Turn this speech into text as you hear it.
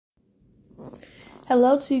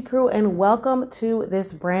Hello to crew and welcome to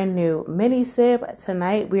this brand new mini sip.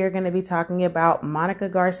 Tonight we are going to be talking about Monica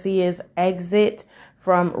Garcia's exit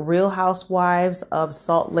from Real Housewives of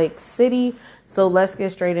Salt Lake City. So let's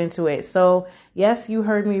get straight into it. So yes, you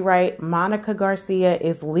heard me right. Monica Garcia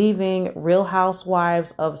is leaving Real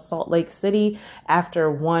Housewives of Salt Lake City after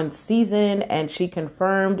one season, and she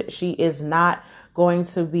confirmed she is not going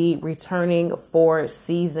to be returning for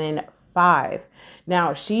season 5.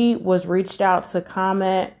 Now, she was reached out to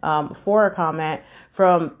comment for a comment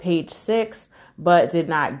from Page 6, but did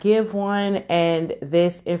not give one. And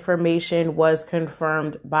this information was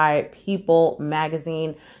confirmed by People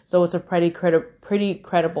magazine. So it's a pretty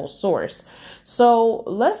credible source. So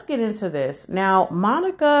let's get into this. Now,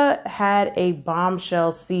 Monica had a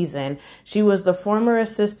bombshell season. She was the former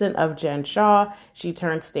assistant of Jen Shah. She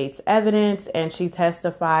turned state's evidence and she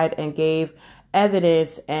testified and gave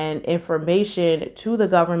evidence and information to the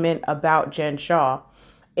government about Jen Shah.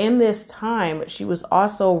 In this time, she was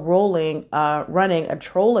also running a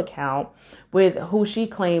troll account with who she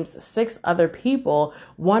claims 6 other people,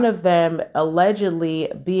 one of them allegedly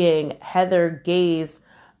being Heather Gay's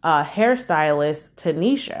hairstylist,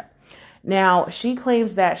 Tanisha. Now, she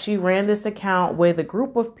claims that she ran this account with a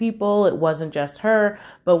group of people. It wasn't just her,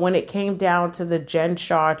 but when it came down to the Jen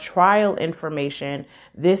Shah trial information,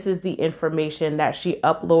 this is the information that she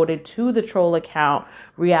uploaded to the troll account,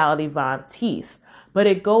 Reality Von Teese. But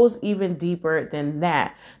it goes even deeper than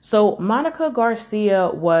that. So Monica Garcia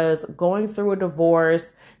was going through a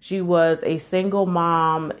divorce. She was a single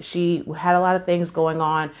mom. She had a lot of things going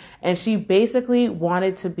on, and she basically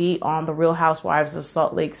wanted to be on the Real Housewives of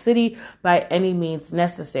Salt Lake City by any means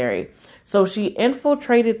necessary. So she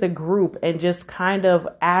infiltrated the group and just kind of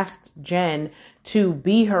asked Jen to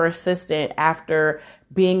be her assistant after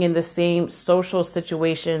being in the same social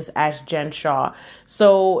situations as Jen Shah.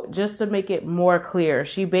 So just to make it more clear,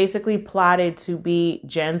 she basically plotted to be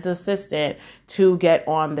Jen's assistant to get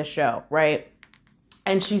on the show, right?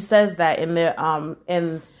 And she says that in the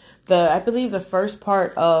I believe the first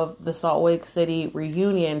part of the Salt Lake City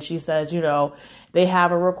reunion, she says, they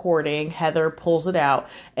have a recording. Heather pulls it out.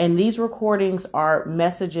 And these recordings are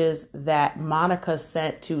messages that Monica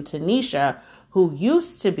sent to Tanisha, who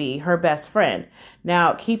used to be her best friend.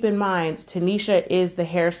 Now, keep in mind, Tanisha is the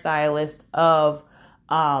hairstylist of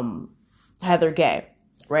Heather Gay,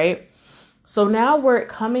 right? So now we're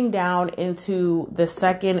coming down into the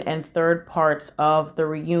second and third parts of the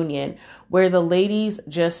reunion, where the ladies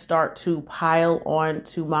just start to pile on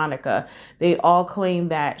to Monica. They all claim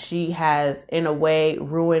that she has, in a way,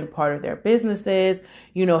 ruined part of their businesses.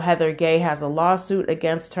 Heather Gay has a lawsuit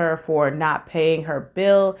against her for not paying her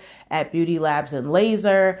bill at Beauty Labs and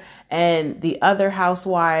Laser. And the other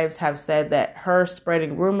housewives have said that her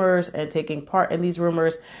spreading rumors and taking part in these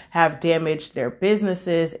rumors have damaged their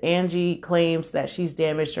businesses. Angie claims that she's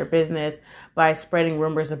damaged her business by spreading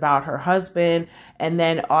rumors about her husband, and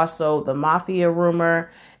then also the mafia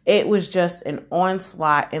rumor. It was just an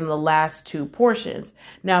onslaught in the last 2 portions.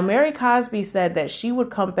 Now, Mary Cosby said that she would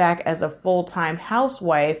come back as a full-time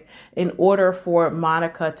housewife in order for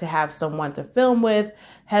Monica to have someone to film with.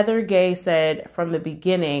 Heather Gay said from the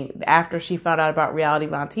beginning, after she found out about Reality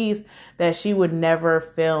Von Teese, that she would never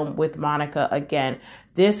film with Monica again.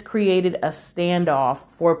 This created a standoff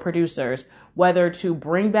for producers, whether to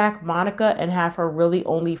bring back Monica and have her really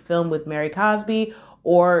only film with Mary Cosby,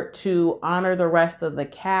 or to honor the rest of the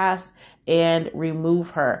cast and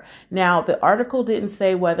remove her. Now, the article didn't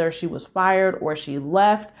say whether she was fired or she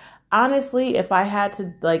left. Honestly, if I had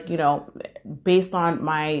to, based on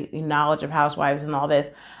my knowledge of Housewives and all this,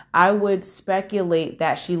 I would speculate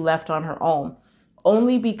that she left on her own.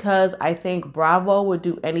 Only because I think Bravo would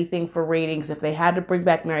do anything for ratings if they had to bring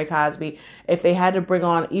back Mary Cosby, if they had to bring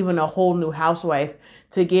on even a whole new housewife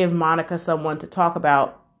to give Monica someone to talk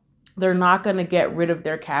about. They're not going to get rid of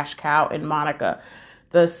their cash cow in Monica.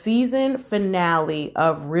 The season finale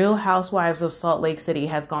of Real Housewives of Salt Lake City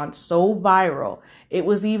has gone so viral. It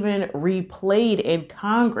was even replayed in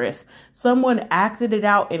Congress. Someone acted it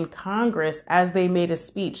out in Congress as they made a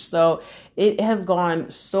speech. So it has gone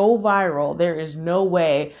so viral. There is no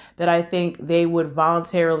way that I think they would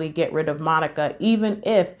voluntarily get rid of Monica, even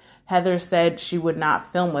if Heather said she would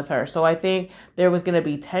not film with her. So I think there was going to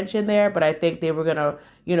be tension there, but I think they were going to,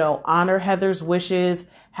 honor Heather's wishes,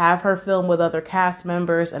 have her film with other cast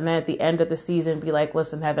members, and then at the end of the season be like,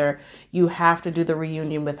 listen, Heather, you have to do the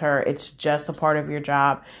reunion with her. It's just a part of your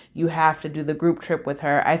job. You have to do the group trip with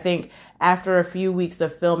her. I think after a few weeks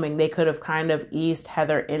of filming, they could have kind of eased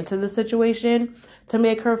Heather into the situation to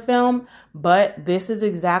make her film. But this is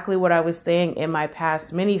exactly what I was saying in my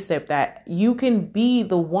past mini sip, that you can be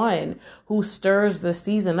the one Jen who stirs the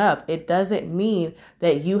season up. It doesn't mean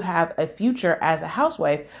that you have a future as a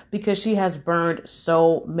housewife because she has burned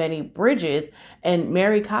so many bridges. And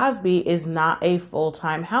Mary Cosby is not a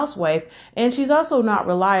full-time housewife, and she's also not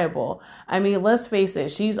reliable. I mean, let's face it,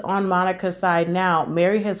 she's on Monica's side now.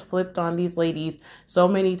 Mary has flipped on these ladies so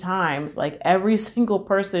many times, like every single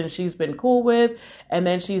person she's been cool with, and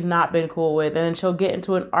then she's not been cool with, and then she'll get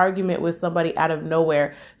into an argument with somebody out of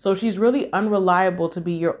nowhere. So she's really unreliable to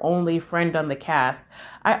be your only friend on the cast.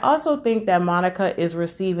 I also think that Monica is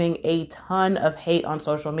receiving a ton of hate on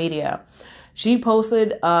social media. She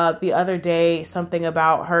posted the other day something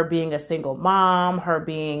about her being a single mom, her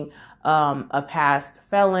being a past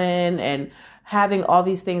felon, and having all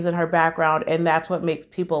these things in her background. And that's what makes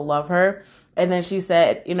people love her. And then she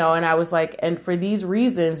said, and I was like, and for these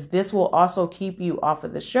reasons, this will also keep you off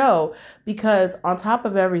of the show, because on top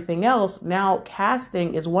of everything else, now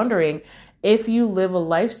casting is wondering if you live a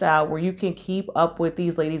lifestyle where you can keep up with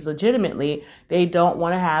these ladies legitimately. They don't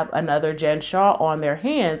want to have another Jen Shah on their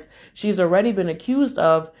hands. She's already been accused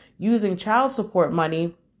of using child support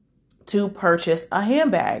money to purchase a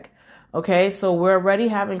handbag. Okay, so we're already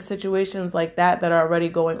having situations like that are already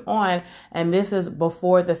going on. And this is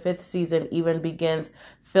before the 5th season even begins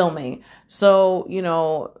filming.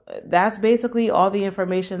 So, that's basically all the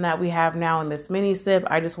information that we have now in this mini sip.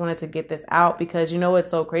 I just wanted to get this out because,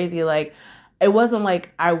 it's so crazy. Like, it wasn't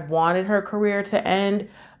like I wanted her career to end,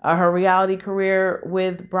 her reality career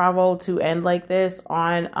with Bravo to end like this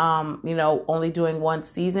on, only doing one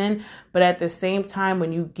season. But at the same time,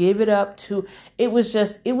 when you give it up to, it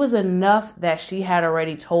was enough that she had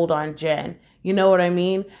already told on Jen. You know what I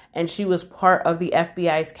mean? And she was part of the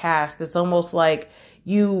FBI's cast. It's almost like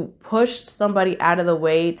you pushed somebody out of the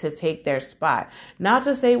way to take their spot. Not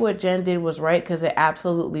to say what Jen did was right, because it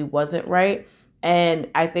absolutely wasn't right. And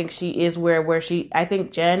I think she is I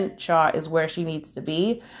think Jen Shah is where she needs to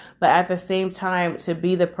be. But at the same time, to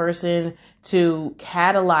be the person to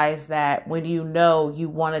catalyze that when you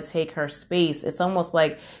want to take her space, it's almost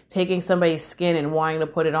like taking somebody's skin and wanting to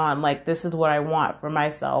put it on. Like, this is what I want for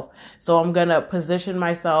myself. So I'm going to position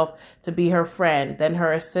myself to be her friend, then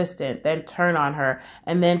her assistant, then turn on her,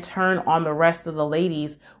 and then turn on the rest of the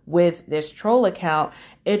ladies with this troll account.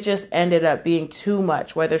 It just ended up being too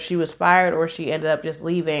much, whether she was fired or she ended up just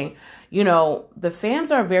leaving. The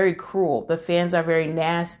fans are very cruel. The fans are very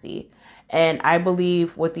nasty. And I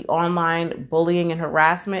believe with the online bullying and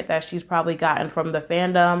harassment that she's probably gotten from the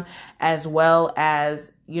fandom, as well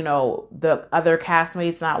as, the other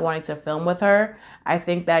castmates not wanting to film with her, I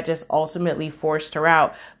think that just ultimately forced her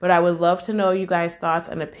out. But I would love to know you guys' thoughts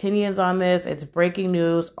and opinions on this. It's breaking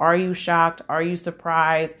news. Are you shocked? Are you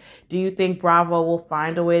surprised? Do you think Bravo will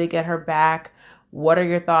find a way to get her back? What are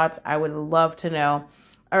your thoughts? I would love to know.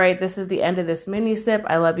 All right, this is the end of this mini sip.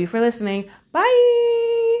 I love you for listening. Bye.